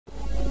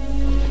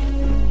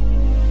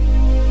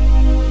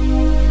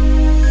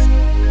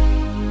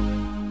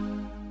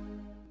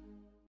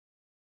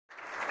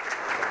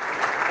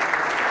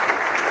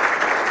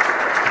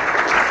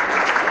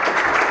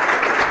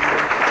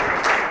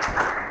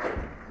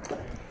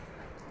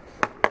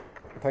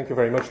Thank you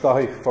very much,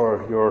 Dahi,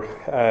 for your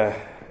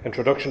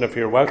introduction and for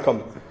your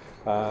welcome.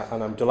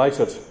 And I'm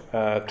delighted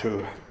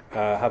to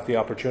have the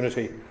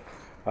opportunity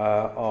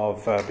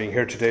of being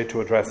here today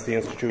to address the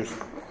Institute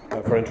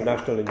for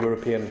International and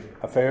European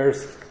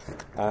Affairs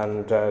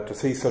and to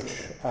see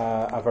such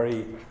a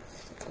very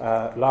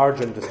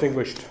large and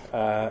distinguished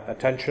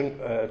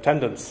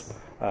attendance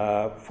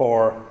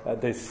for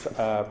this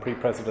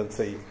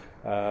pre-presidency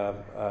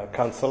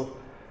council.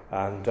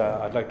 And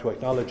I'd like to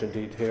acknowledge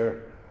indeed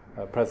here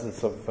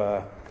presence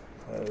of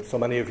so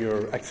many of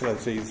your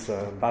excellencies,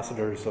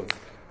 ambassadors of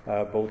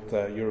both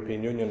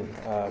European Union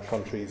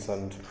countries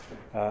and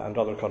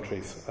other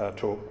countries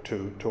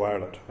to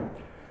Ireland.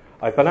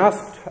 I've been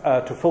asked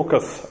to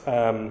focus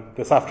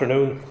this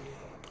afternoon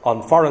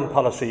on foreign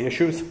policy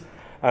issues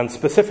and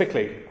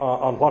specifically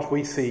on what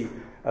we see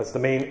as the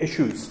main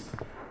issues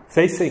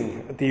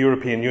facing the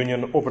European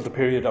Union over the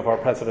period of our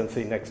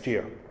presidency next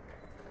year.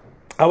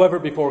 However,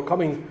 before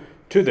coming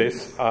to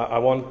this, I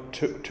want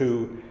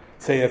to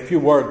say a few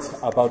words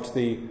about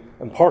the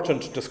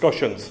important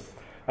discussions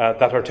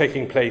that are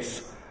taking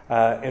place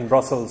in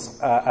Brussels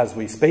as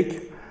we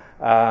speak,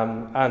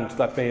 and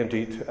that may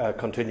indeed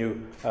continue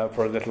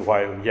for a little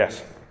while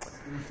yet.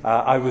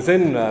 I was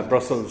in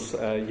Brussels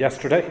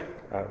yesterday.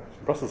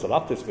 Brussels a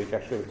lot this week,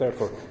 actually. I was there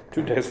for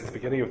 2 days at the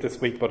beginning of this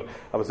week, but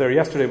I was there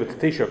yesterday with the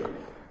Taoiseach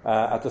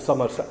at the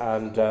summit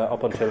and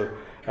up until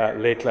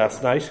late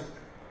last night.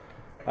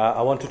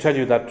 I want to tell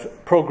you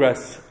that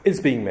progress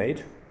is being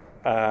made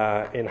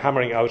in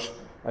hammering out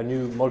a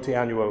new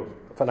multi-annual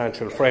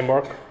financial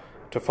framework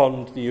to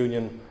fund the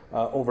Union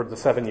over the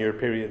 7-year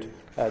period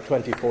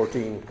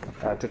 2014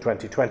 to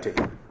 2020.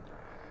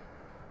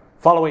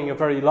 Following a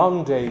very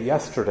long day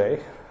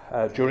yesterday,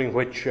 during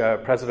which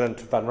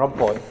President Van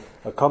Rompuy,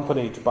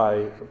 accompanied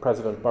by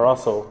President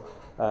Barroso,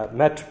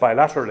 met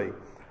bilaterally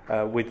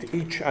with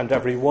each and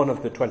every one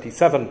of the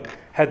 27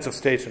 heads of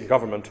state and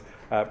government,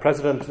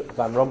 President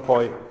Van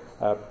Rompuy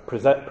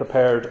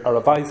prepared a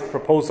revised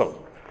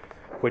proposal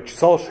which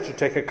sought to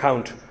take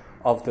account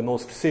of the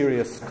most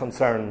serious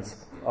concerns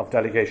of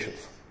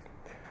delegations.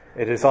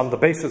 It is on the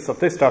basis of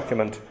this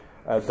document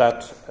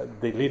that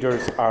the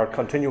leaders are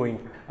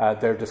continuing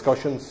their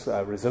discussions,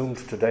 resumed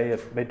today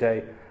at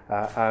midday,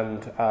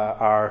 and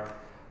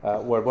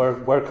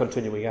were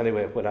continuing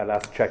anyway when I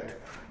last checked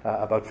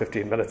about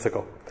 15 minutes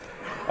ago.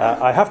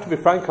 I have to be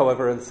frank,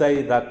 however, and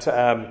say that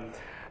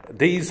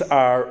these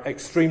are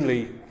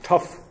extremely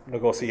tough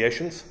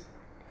negotiations.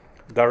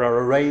 There are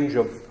a range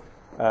of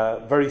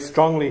very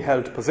strongly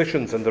held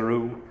positions in the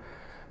room,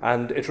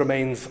 and it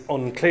remains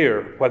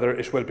unclear whether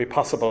it will be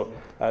possible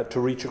to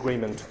reach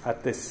agreement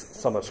at this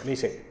summit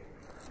meeting.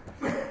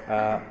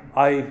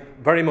 I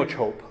very much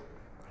hope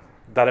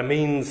that a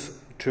means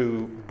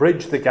to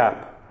bridge the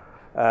gap,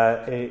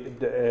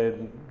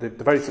 the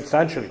very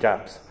substantial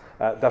gaps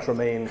that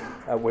remain,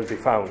 will be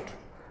found.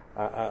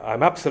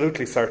 I'm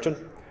absolutely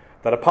certain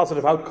that a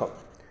positive outcome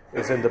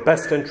is in the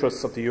best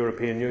interests of the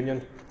European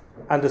Union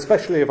and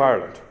especially of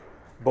Ireland,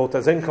 both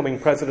as incoming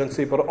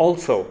presidency but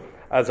also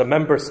as a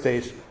member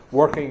state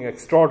working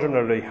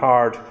extraordinarily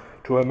hard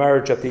to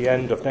emerge at the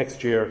end of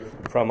next year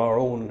from our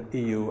own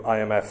EU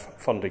IMF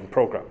funding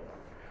programme.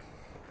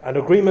 An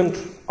agreement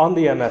on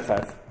the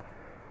MFF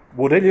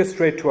would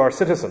illustrate to our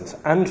citizens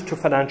and to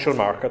financial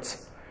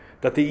markets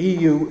that the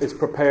EU is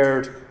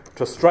prepared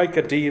to strike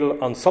a deal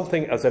on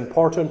something as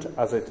important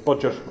as its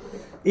budget,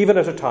 even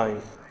at a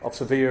time of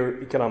severe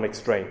economic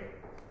strain.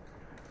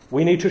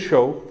 We need to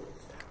show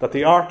that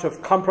the art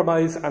of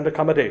compromise and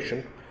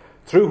accommodation,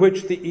 through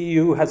which the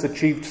EU has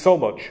achieved so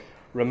much,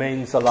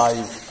 remains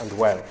alive and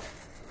well.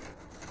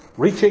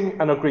 Reaching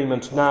an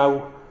agreement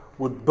now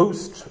would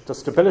boost the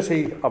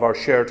stability of our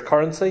shared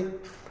currency,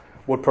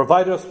 would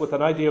provide us with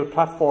an ideal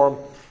platform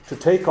to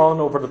take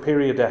on over the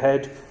period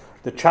ahead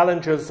the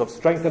challenges of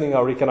strengthening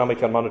our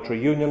economic and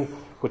monetary union,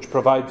 which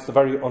provides the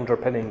very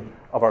underpinning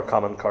of our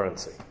common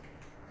currency.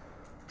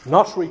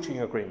 Not reaching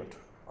agreement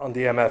on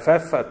the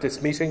MFF at this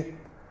meeting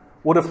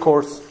would, of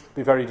course,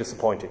 be very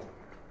disappointing.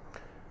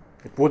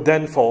 It would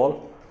then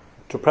fall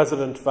to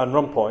President Van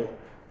Rompuy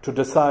to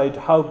decide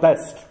how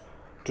best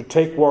to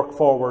take work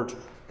forward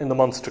in the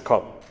months to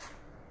come.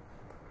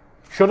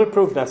 Should it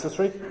prove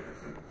necessary,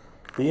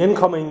 the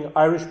incoming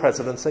Irish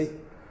Presidency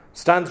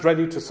stands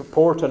ready to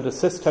support and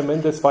assist him in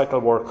this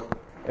vital work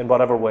in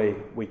whatever way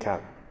we can.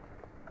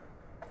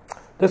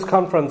 This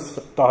conference,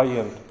 Dahi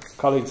and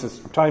colleagues, is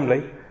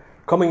timely,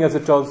 coming as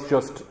it does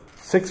just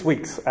 6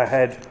 weeks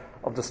ahead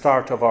of the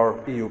start of our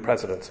EU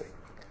presidency.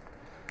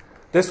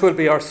 This will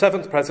be our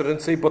 7th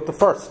presidency, but the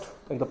first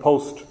in the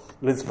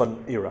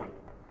post-Lisbon era.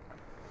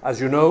 As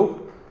you know,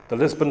 the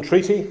Lisbon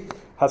Treaty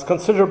has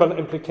considerable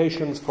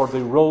implications for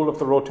the role of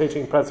the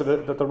rotating rotating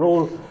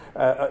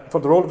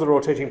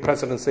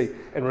presidency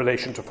in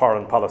relation to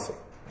foreign policy.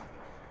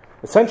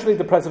 Essentially,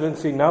 the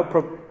presidency now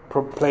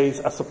plays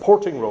a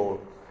supporting role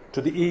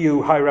to the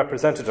EU High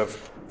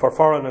Representative for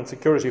Foreign and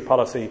Security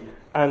Policy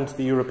and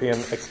the European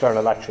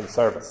External Action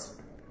Service.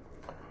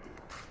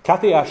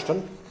 Cathy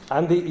Ashton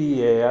and the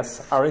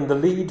EEAS are in the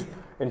lead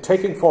in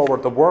taking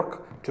forward the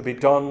work to be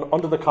done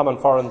under the Common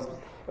Foreign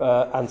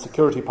and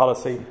Security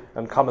Policy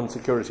and Common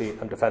Security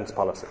and Defence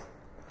Policy.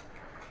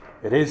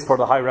 It is for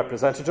the High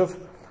Representative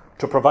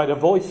to provide a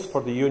voice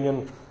for the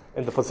Union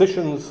in the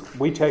positions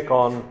we take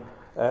on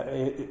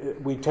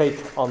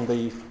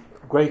the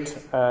great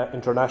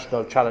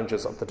international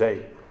challenges of the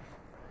day.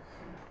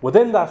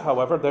 Within that,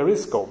 however, there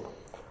is scope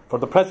for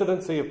the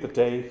Presidency of the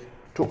day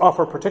to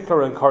offer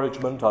particular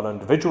encouragement on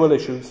individual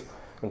issues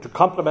and to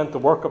complement the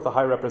work of the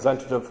High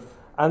Representative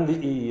and the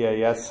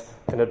IIEA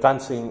in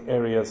advancing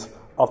areas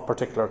of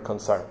particular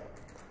concern.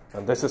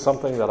 And this is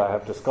something that I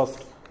have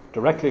discussed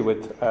directly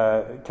with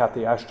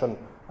Cathy Ashton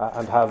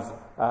and have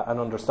an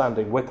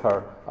understanding with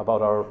her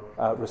about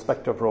our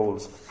respective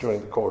roles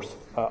during the course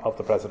of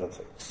the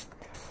Presidency.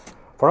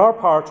 For our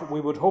part,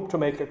 we would hope to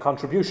make a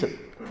contribution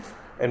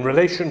in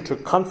relation to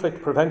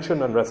conflict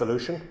prevention and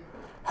resolution,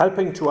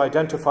 helping to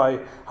identify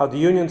how the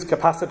Union's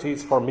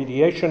capacities for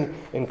mediation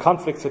in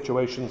conflict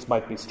situations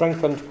might be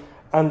strengthened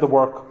and the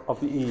work of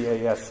the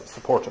EEAS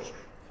supported.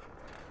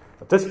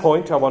 At this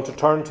point, I want to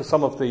turn to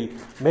some of the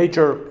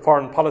major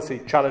foreign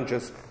policy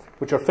challenges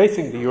which are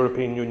facing the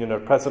European Union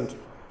at present,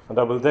 and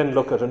I will then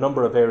look at a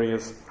number of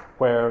areas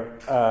where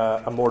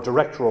a more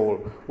direct role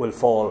will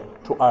fall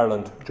to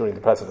Ireland during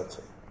the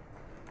Presidency.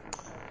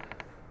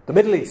 The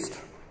Middle East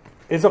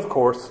is, of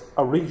course,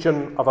 a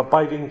region of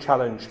abiding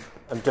challenge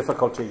and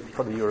difficulty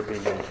for the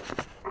European Union.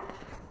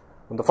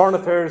 When the Foreign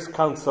Affairs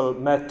Council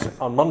met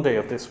on Monday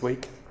of this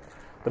week,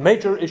 the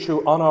major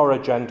issue on our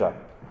agenda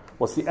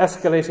was the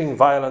escalating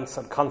violence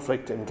and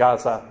conflict in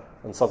Gaza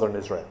and southern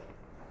Israel.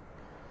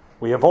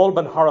 We have all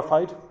been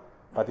horrified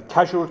by the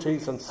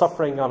casualties and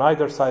suffering on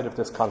either side of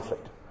this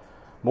conflict.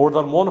 More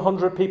than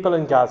 100 people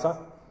in Gaza,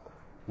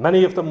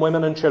 many of them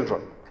women and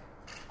children,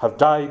 have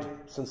died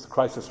since the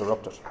crisis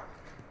erupted.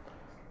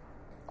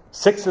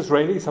 6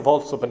 Israelis have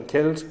also been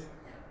killed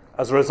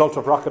as a result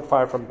of rocket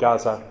fire from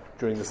Gaza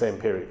during the same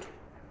period.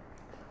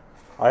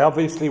 I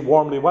obviously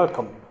warmly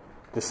welcome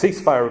the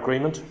ceasefire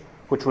agreement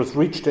which was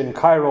reached in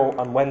Cairo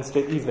on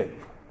Wednesday evening.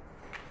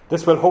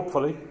 This will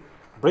hopefully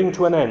bring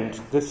to an end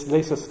this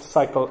latest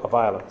cycle of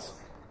violence.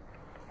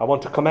 I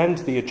want to commend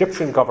the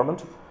Egyptian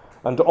government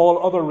and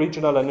all other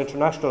regional and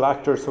international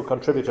actors who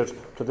contributed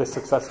to this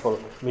successful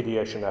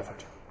mediation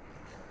effort.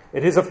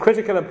 It is of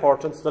critical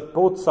importance that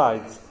both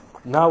sides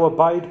now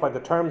abide by the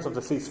terms of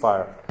the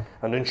ceasefire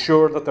and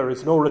ensure that there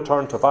is no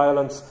return to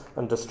violence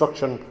and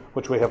destruction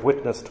which we have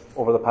witnessed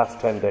over the past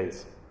 10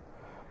 days.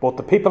 Both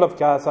the people of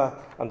Gaza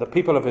and the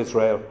people of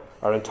Israel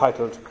are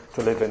entitled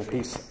to live in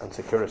peace and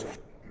security.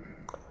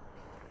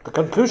 The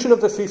conclusion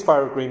of the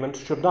ceasefire agreement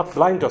should not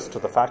blind us to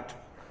the fact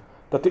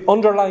that the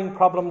underlying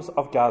problems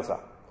of Gaza,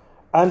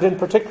 and in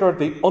particular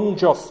the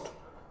unjust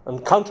and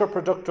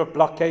counterproductive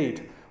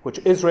blockade which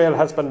Israel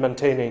has been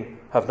maintaining,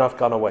 have not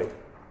gone away.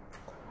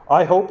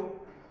 I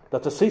hope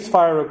that the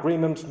ceasefire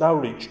agreement now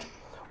reached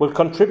will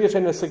contribute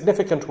in a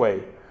significant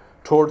way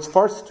towards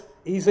first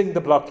easing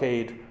the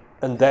blockade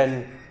and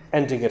then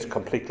ending it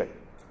completely.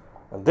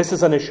 And this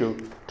is an issue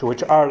to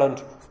which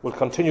Ireland will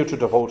continue to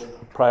devote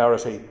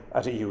priority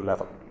at EU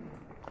level.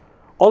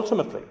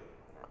 Ultimately,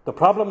 the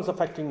problems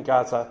affecting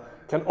Gaza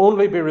can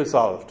only be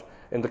resolved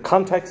in the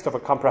context of a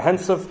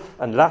comprehensive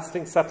and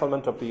lasting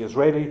settlement of the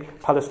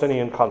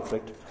Israeli-Palestinian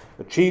conflict,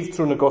 achieved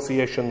through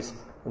negotiations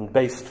and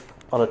based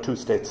on a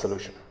two-state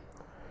solution.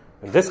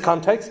 In this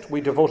context,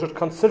 we devoted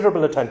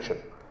considerable attention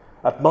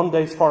at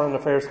Monday's Foreign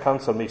Affairs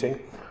Council meeting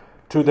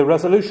to the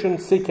resolution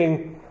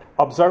seeking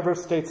observer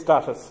state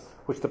status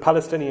which the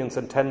Palestinians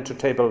intend to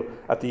table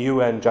at the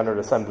UN General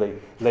Assembly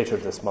later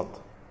this month.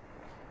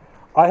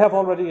 I have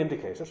already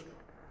indicated,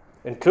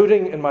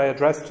 including in my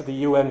address to the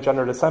UN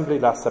General Assembly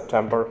last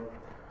September,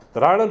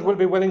 that Ireland will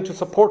be willing to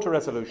support a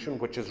resolution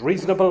which is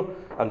reasonable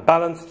and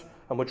balanced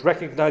and which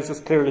recognises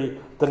clearly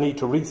the need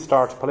to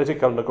restart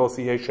political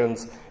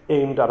negotiations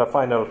aimed at a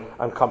final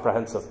and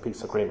comprehensive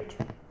peace agreement.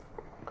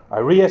 I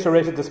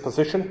reiterated this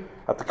position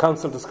at the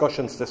Council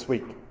discussions this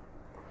week.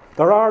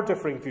 There are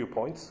differing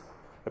viewpoints,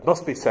 it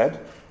must be said.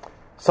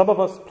 Some of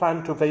us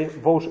plan to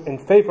vote in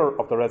favour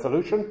of the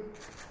resolution,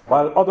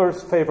 while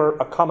others favour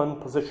a common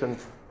position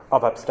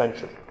of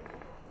abstention.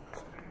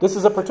 This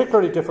is a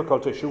particularly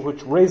difficult issue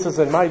which raises,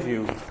 in my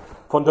view,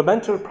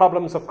 fundamental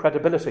problems of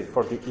credibility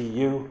for the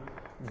EU,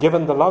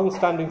 given the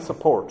long-standing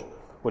support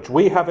which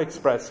we have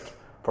expressed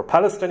for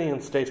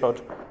Palestinian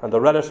statehood and the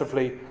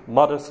relatively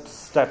modest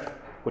step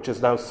which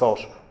is now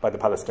sought by the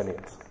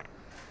Palestinians.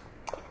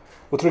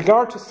 With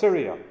regard to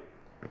Syria,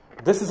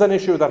 this is an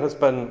issue that has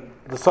been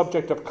the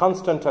subject of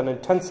constant and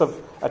intensive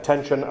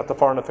attention at the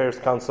Foreign Affairs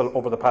Council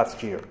over the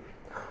past year.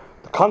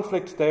 The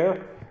conflict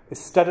there is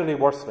steadily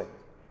worsening.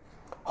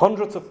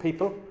 Hundreds of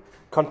people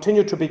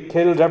continue to be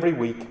killed every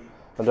week,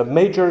 and a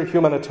major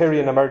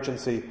humanitarian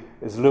emergency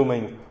is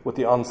looming with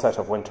the onset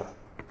of winter.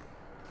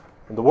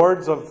 In the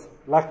words of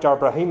Lakhdar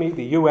Brahimi,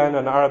 the UN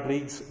and Arab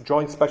League's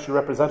joint special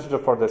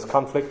representative for this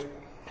conflict,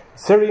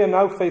 Syria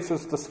now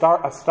faces a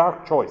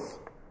stark choice.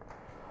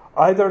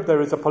 Either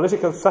there is a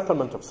political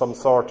settlement of some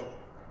sort,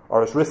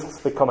 or it risks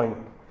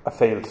becoming a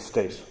failed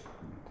state.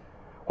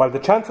 While the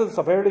chances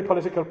of early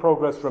political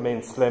progress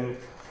remain slim,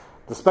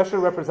 the Special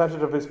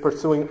Representative is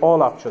pursuing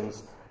all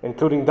options,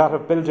 including that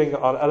of building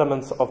on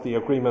elements of the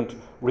agreement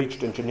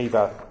reached in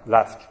Geneva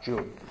last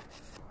June.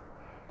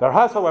 There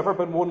has, however,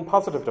 been one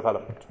positive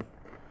development.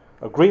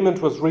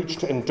 Agreement was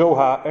reached in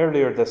Doha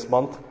earlier this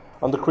month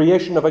on the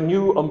creation of a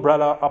new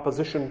umbrella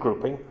opposition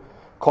grouping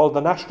called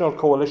the National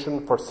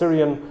Coalition for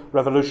Syrian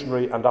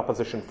Revolutionary and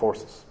Opposition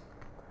Forces.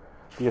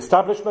 The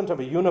establishment of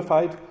a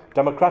unified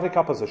democratic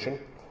opposition,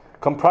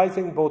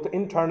 comprising both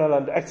internal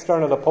and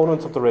external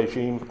opponents of the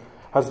regime,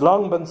 has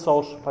long been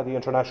sought by the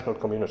international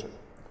community.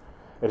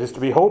 It is to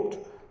be hoped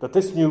that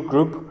this new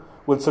group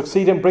will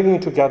succeed in bringing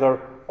together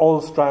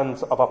all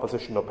strands of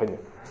opposition opinion.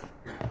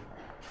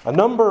 A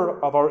number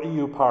of our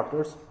EU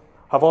partners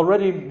have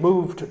already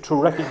moved to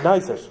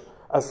recognise it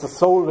as the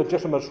sole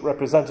legitimate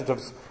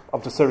representatives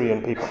of the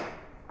Syrian people.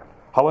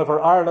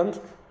 However, Ireland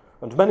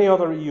and many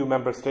other EU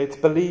member states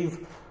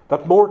believe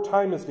that more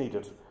time is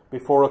needed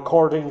before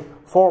according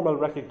formal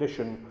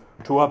recognition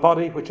to a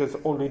body which has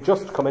only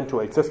just come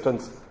into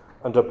existence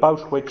and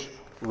about which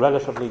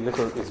relatively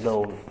little is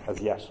known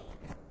as yet.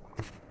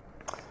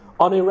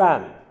 On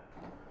Iran,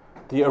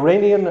 the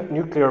Iranian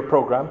nuclear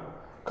programme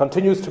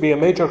continues to be a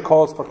major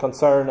cause for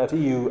concern at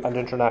EU and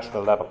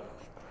international level.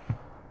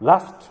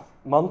 Last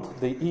month,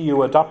 the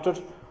EU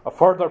adopted a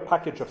further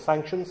package of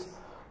sanctions,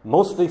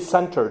 mostly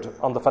centred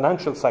on the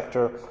financial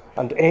sector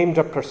and aimed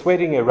at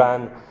persuading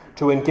Iran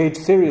to engage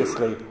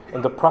seriously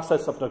in the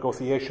process of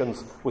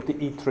negotiations with the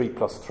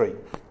E3+3.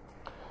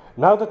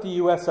 Now that the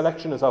US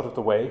election is out of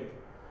the way,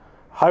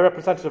 High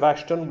Representative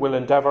Ashton will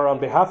endeavour on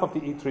behalf of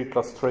the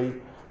E3+3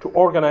 to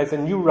organise a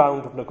new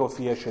round of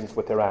negotiations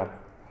with Iran.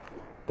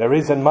 There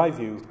is, in my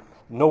view,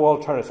 no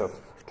alternative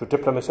to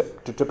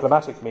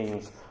diplomatic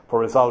means for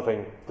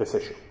resolving this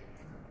issue.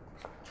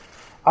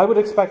 I would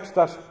expect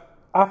that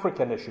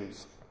African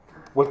issues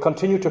will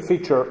continue to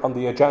feature on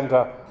the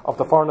agenda of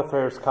the Foreign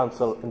Affairs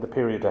Council in the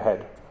period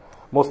ahead,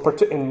 most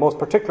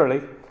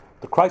particularly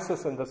the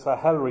crisis in the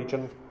Sahel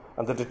region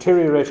and the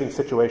deteriorating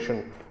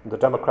situation in the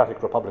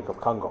Democratic Republic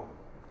of Congo.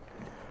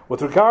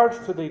 With regard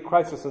to the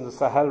crisis in the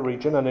Sahel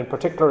region, and in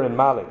particular in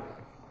Mali,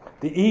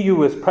 the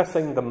EU is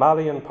pressing the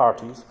Malian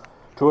parties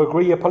to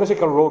agree a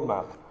political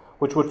roadmap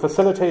which would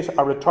facilitate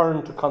a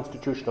return to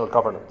constitutional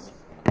governance.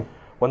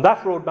 When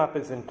that roadmap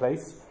is in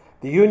place,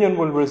 the Union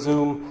will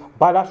resume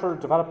bilateral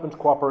development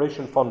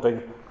cooperation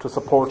funding to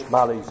support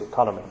Mali's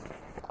economy.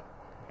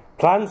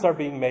 Plans are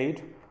being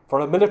made for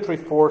a military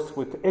force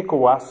with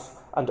ECOWAS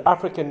and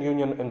African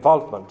Union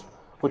involvement,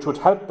 which would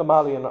help the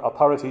Malian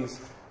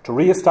authorities to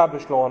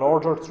re-establish law and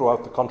order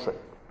throughout the country.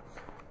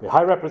 The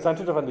High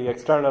Representative and the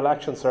External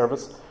Action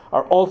Service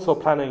are also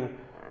planning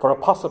for a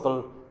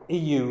possible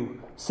EU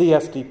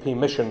CSDP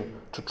mission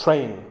to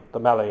train the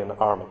Malian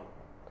army.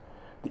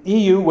 The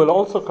EU will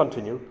also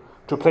continue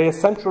to play a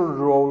central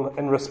role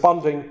in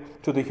responding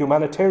to the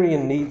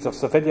humanitarian needs of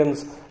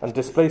civilians and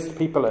displaced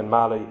people in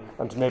Mali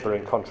and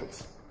neighbouring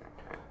countries.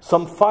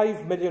 Some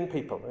 5 million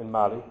people in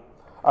Mali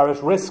are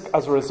at risk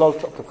as a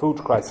result of the food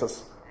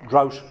crisis,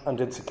 drought and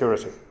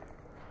insecurity.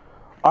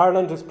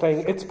 Ireland is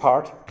playing its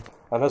part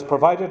and has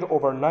provided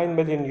over €9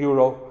 million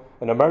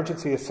in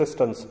emergency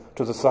assistance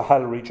to the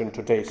Sahel region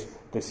to date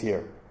this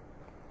year.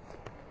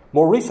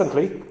 More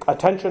recently,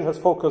 attention has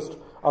focused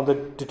on the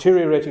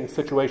deteriorating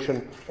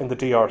situation in the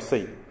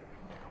DRC,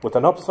 with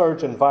an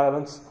upsurge in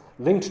violence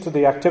linked to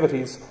the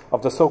activities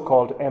of the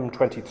so-called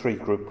M23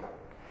 group.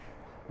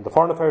 In the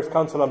Foreign Affairs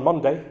Council on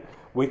Monday,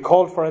 we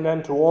called for an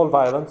end to all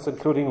violence,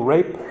 including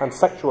rape and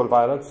sexual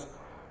violence,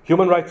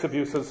 human rights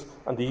abuses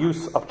and the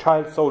use of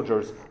child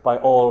soldiers by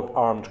all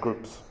armed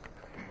groups.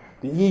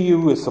 The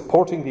EU is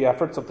supporting the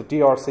efforts of the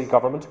DRC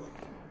government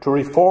to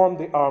reform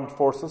the armed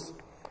forces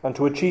and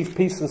to achieve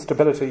peace and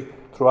stability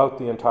throughout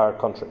the entire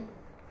country.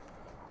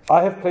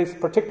 I have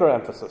placed particular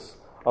emphasis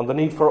on the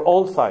need for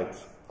all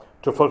sides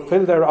to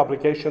fulfil their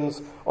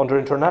obligations under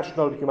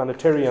international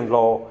humanitarian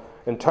law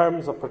in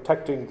terms of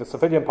protecting the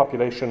civilian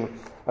population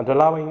and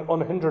allowing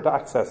unhindered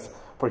access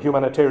for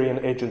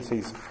humanitarian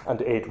agencies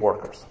and aid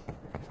workers.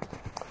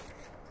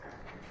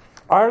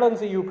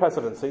 Ireland's EU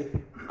presidency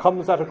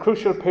comes at a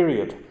crucial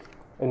period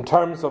in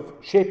terms of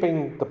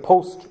shaping the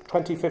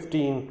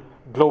post-2015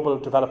 global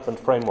development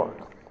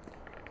framework.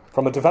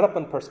 From a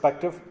development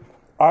perspective,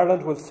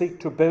 Ireland will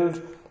seek to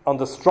build on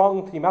the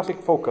strong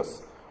thematic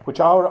focus which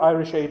our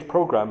Irish Aid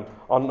programme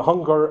on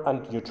hunger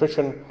and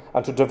nutrition,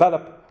 and to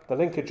develop the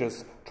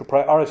linkages to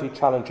priority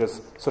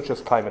challenges such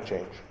as climate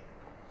change.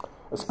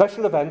 A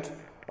special event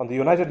on the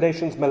United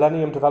Nations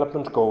Millennium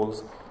Development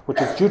Goals,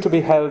 which is due to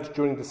be held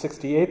during the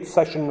 68th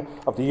session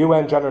of the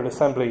UN General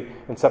Assembly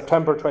in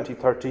September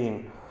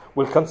 2013,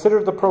 will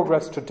consider the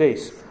progress to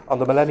date on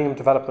the Millennium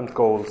Development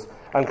Goals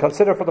and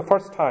consider for the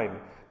first time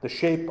the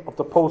shape of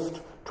the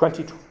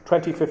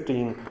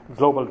post-2015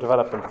 Global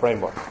Development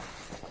Framework.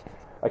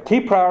 A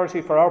key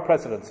priority for our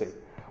presidency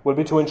will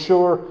be to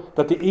ensure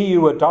that the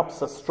EU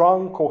adopts a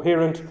strong,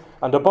 coherent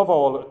and, above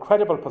all, a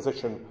credible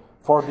position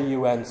for the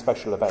UN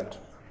special event.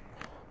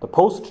 The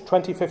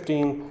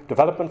post-2015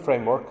 Development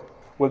Framework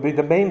will be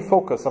the main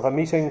focus of a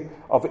meeting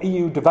of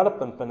EU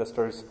development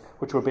ministers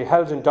which will be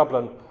held in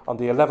Dublin on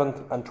the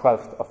 11th and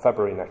 12th of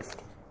February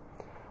next.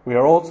 We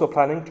are also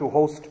planning to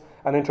host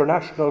an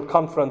international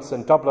conference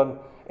in Dublin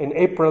in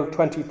April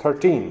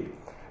 2013,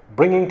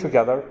 bringing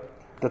together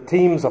the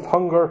themes of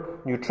hunger,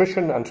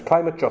 nutrition and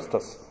climate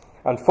justice,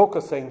 and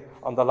focusing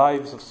on the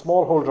lives of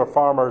smallholder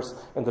farmers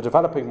in the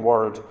developing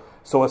world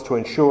so as to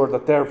ensure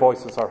that their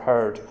voices are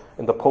heard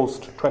in the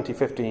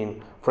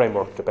post-2015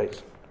 framework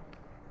debate.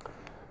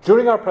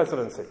 During our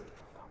presidency,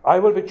 I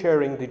will be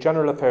chairing the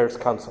General Affairs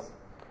Council.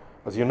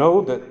 As you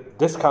know,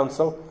 this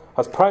Council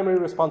has primary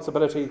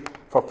responsibility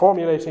for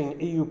formulating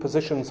EU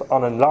positions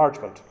on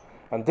enlargement,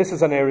 and this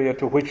is an area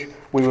to which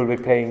we will be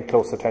paying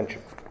close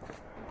attention.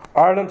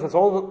 Ireland has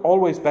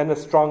always been a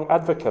strong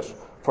advocate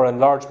for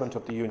enlargement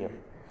of the Union.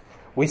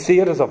 We see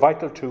it as a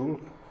vital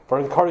tool for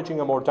encouraging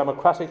a more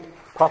democratic,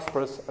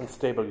 prosperous and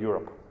stable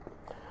Europe.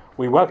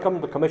 We welcome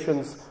the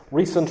Commission's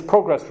recent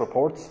progress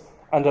reports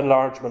and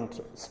enlargement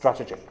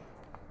strategy.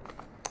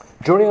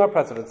 During our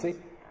presidency,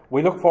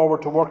 we look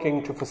forward to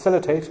working to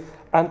facilitate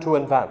and to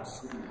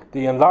advance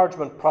the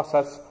enlargement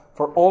process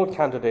for all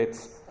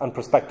candidates and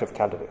prospective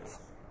candidates.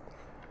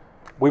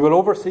 We will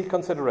oversee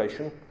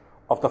consideration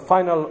of the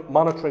final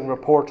monitoring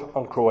report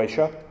on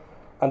Croatia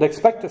and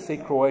expect to see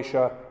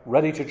Croatia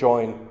ready to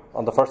join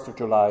on the 1st of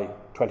July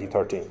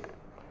 2013.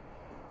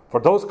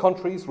 For those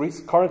countries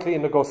currently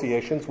in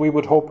negotiations, we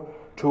would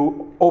hope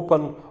to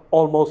open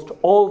almost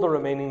all the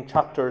remaining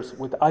chapters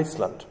with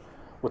Iceland,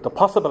 with the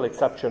possible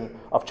exception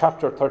of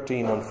Chapter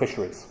 13 on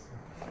fisheries.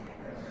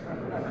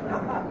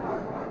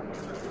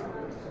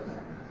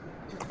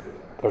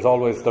 There's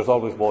always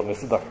one,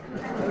 isn't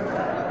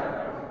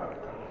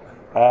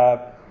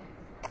there?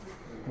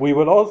 We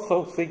will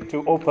also seek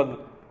to open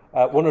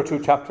one or two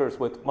chapters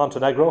with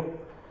Montenegro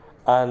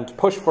and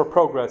push for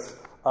progress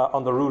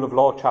on the rule of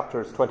law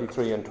chapters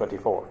 23 and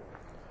 24.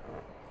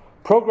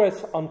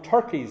 Progress on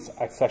Turkey's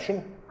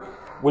accession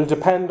will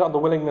depend on the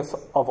willingness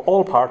of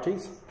all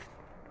parties,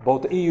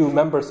 both EU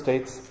member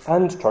states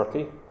and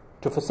Turkey,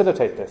 to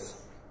facilitate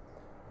this.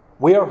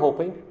 We are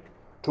hoping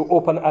to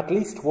open at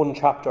least one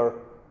chapter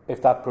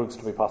if that proves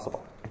to be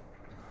possible.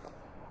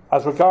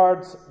 As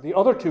regards the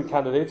other two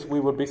candidates, we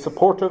will be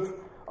supportive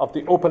of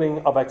the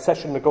opening of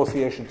accession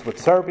negotiations with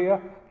Serbia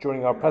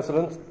during our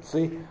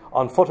presidency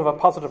on foot of a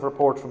positive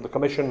report from the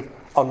Commission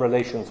on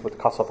relations with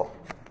Kosovo.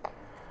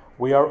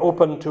 We are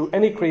open to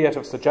any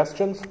creative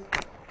suggestions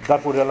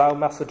that would allow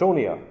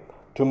Macedonia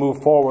to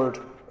move forward,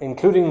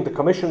 including the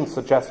Commission's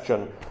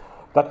suggestion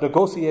that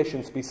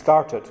negotiations be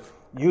started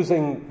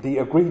using the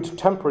agreed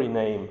temporary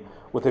name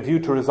with a view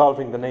to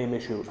resolving the name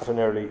issue at an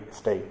early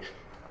stage.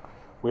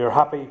 We are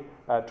happy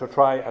to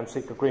try and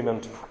seek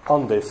agreement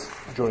on this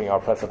during our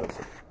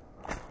presidency.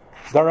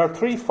 There are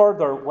three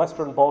further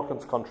Western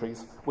Balkans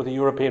countries with a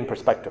European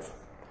perspective.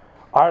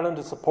 Ireland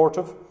is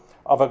supportive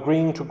of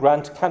agreeing to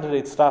grant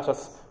candidate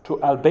status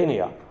to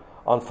Albania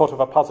on foot of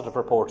a positive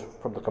report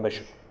from the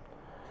Commission.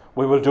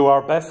 We will do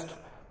our best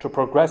to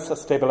progress a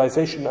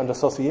stabilisation and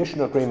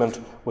association agreement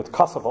with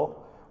Kosovo,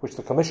 which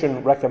the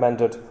Commission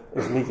recommended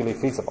is legally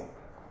feasible.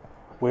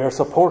 We are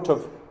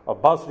supportive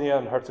of Bosnia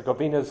and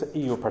Herzegovina's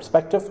EU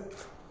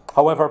perspective.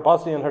 However,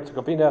 Bosnia and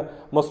Herzegovina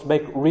must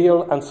make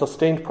real and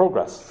sustained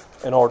progress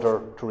in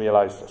order to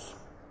realise this.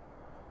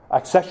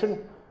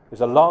 Accession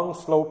is a long,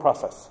 slow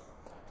process,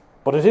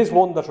 but it is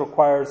one that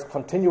requires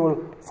continual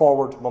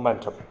forward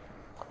momentum.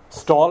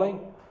 Stalling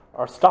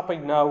or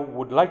stopping now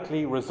would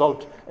likely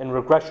result in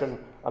regression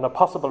and a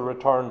possible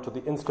return to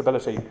the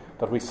instability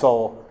that we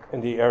saw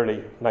in the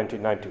early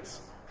 1990s,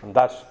 and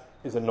that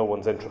is in no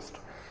one's interest.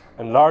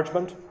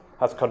 Enlargement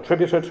has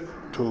contributed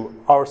to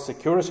our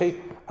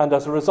security and,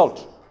 as a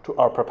result, to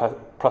our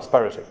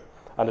prosperity,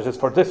 and it is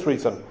for this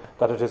reason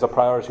that it is a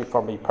priority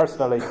for me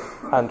personally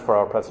and for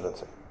our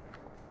presidency.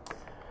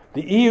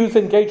 The EU's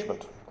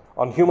engagement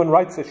on human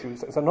rights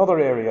issues is another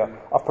area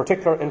of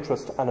particular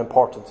interest and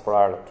importance for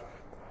Ireland.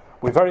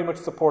 We very much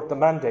support the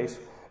mandate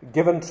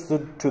given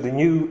to the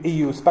new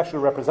EU Special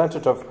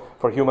Representative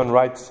for Human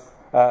Rights,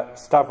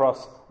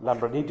 Stavros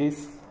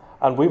Lambrinidis,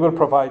 and we will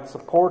provide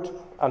support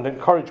and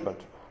encouragement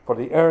for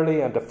the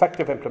early and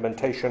effective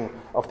implementation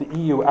of the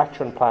EU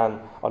Action Plan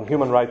on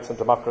Human Rights and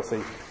Democracy,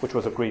 which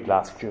was agreed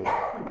last June.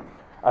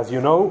 As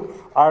you know,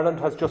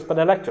 Ireland has just been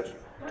elected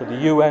to the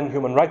UN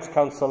Human Rights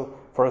Council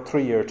for a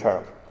 3-year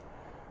term.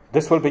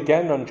 This will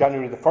begin on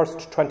January the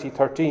 1st,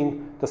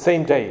 2013, the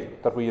same day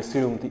that we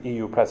assume the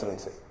EU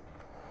presidency.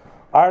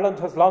 Ireland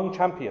has long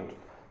championed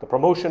the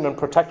promotion and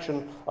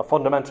protection of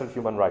fundamental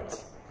human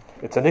rights.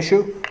 It's an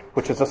issue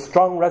which has a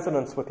strong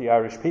resonance with the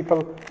Irish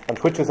people and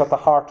which is at the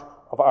heart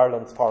of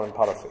Ireland's foreign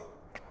policy.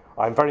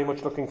 I'm very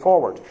much looking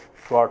forward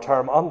to our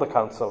term on the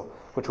Council,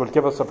 which will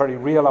give us a very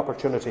real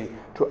opportunity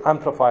to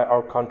amplify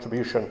our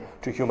contribution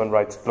to human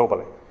rights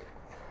globally.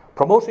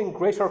 Promoting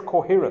greater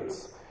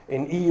coherence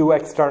in EU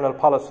external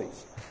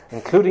policies,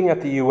 including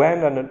at the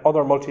UN and in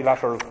other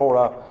multilateral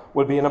fora,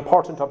 will be an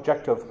important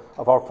objective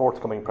of our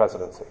forthcoming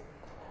presidency.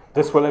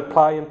 This will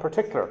apply in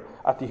particular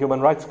at the Human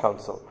Rights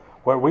Council,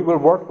 where we will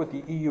work with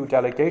the EU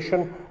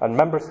delegation and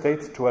Member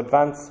States to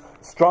advance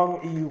strong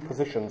EU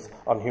positions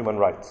on human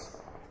rights.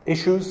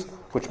 Issues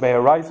which may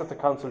arise at the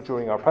Council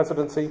during our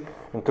presidency,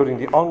 including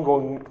the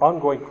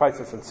ongoing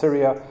crisis in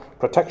Syria,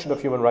 protection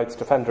of human rights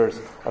defenders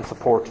and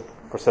support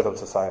for civil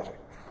society.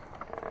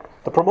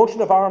 The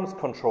promotion of arms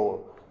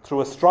control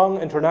through a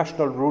strong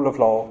international rule of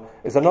law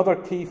is another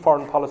key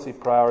foreign policy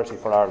priority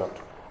for Ireland,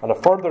 and a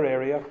further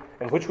area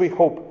in which we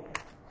hope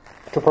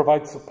to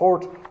provide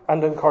support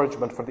and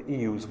encouragement for the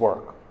EU's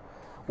work.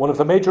 One of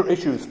the major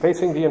issues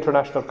facing the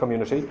international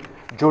community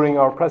during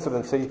our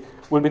presidency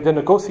will be the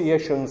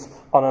negotiations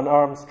on an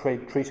arms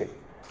trade treaty,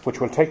 which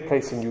will take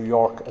place in New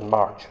York in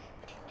March.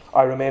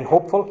 I remain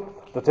hopeful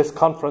that this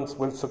conference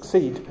will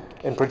succeed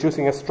in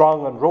producing a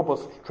strong and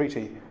robust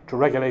treaty to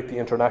regulate the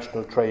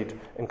international trade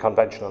in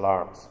conventional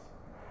arms.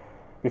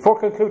 Before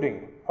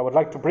concluding, I would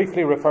like to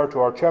briefly refer to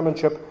our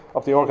chairmanship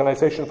of the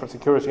Organisation for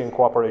Security and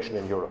Cooperation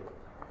in Europe.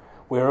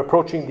 We are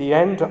approaching the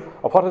end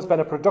of what has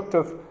been a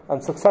productive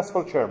and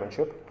successful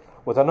chairmanship,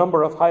 with a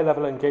number of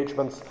high-level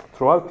engagements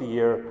throughout the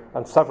year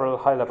and several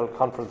high-level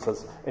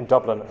conferences in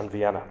Dublin and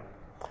Vienna.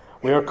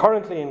 We are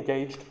currently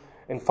engaged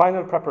in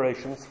final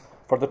preparations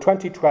for the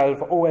 2012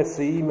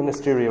 OSCE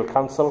Ministerial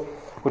Council,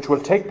 which will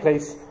take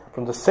place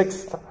from the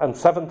 6th and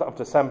 7th of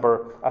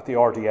December at the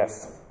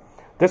RDS.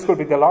 This will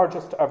be the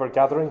largest ever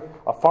gathering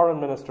of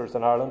foreign ministers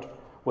in Ireland,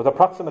 with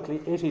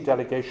approximately 80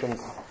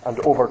 delegations and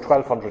over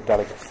 1,200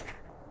 delegates.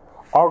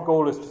 Our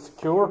goal is to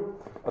secure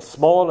a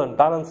small and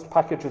balanced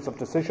packages of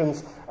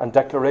decisions and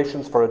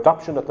declarations for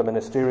adoption at the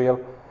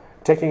ministerial,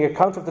 taking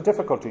account of the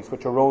difficulties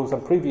which arose in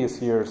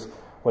previous years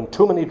when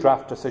too many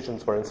draft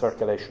decisions were in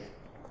circulation.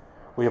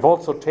 We have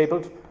also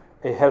tabled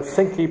a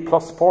Helsinki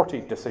Plus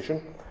 40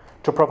 decision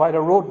to provide a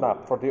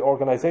roadmap for the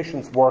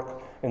organisation's work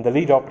in the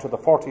lead-up to the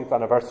 40th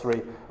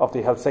anniversary of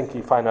the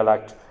Helsinki Final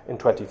Act in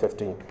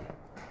 2015.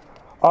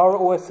 Our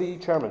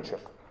OSCE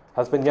chairmanship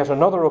has been yet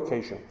another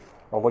occasion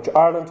on which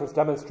Ireland has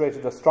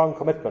demonstrated a strong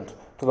commitment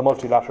to the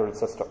multilateral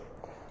system.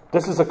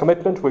 This is a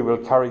commitment we will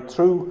carry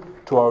through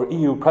to our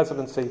EU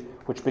presidency,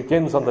 which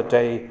begins on the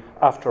day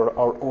after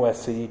our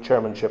OSCE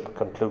chairmanship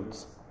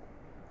concludes.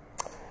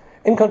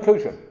 In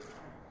conclusion,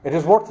 it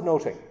is worth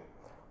noting,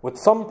 with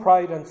some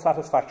pride and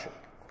satisfaction,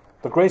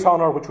 the great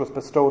honour which was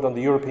bestowed on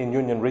the European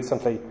Union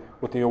recently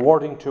with the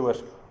awarding to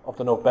it of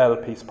the Nobel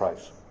Peace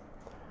Prize.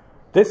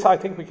 This, I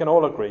think we can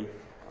all agree,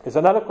 is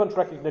an eloquent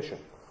recognition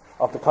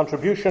of the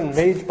contribution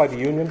made by the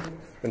Union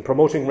in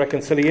promoting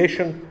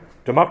reconciliation,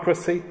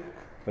 democracy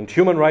and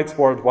human rights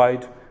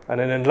worldwide, and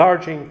in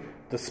enlarging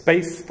the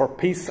space for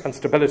peace and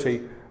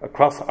stability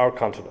across our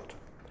continent.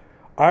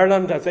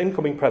 Ireland, as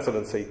incoming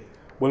presidency,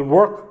 will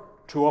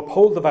work to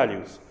uphold the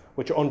values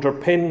which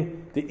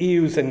underpin the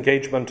EU's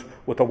engagement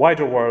with the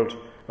wider world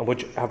and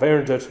which have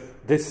earned it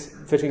this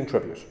fitting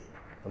tribute.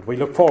 And we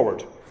look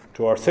forward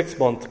to our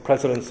 6-month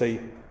presidency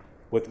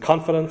with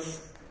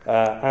confidence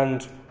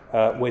and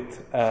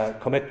with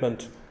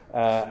commitment,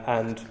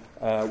 and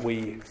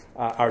we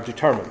are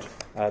determined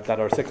that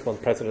our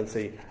 6-month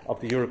presidency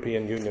of the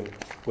European Union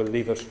will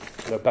leave it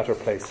in a better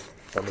place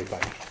than we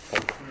found it.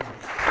 Thank you.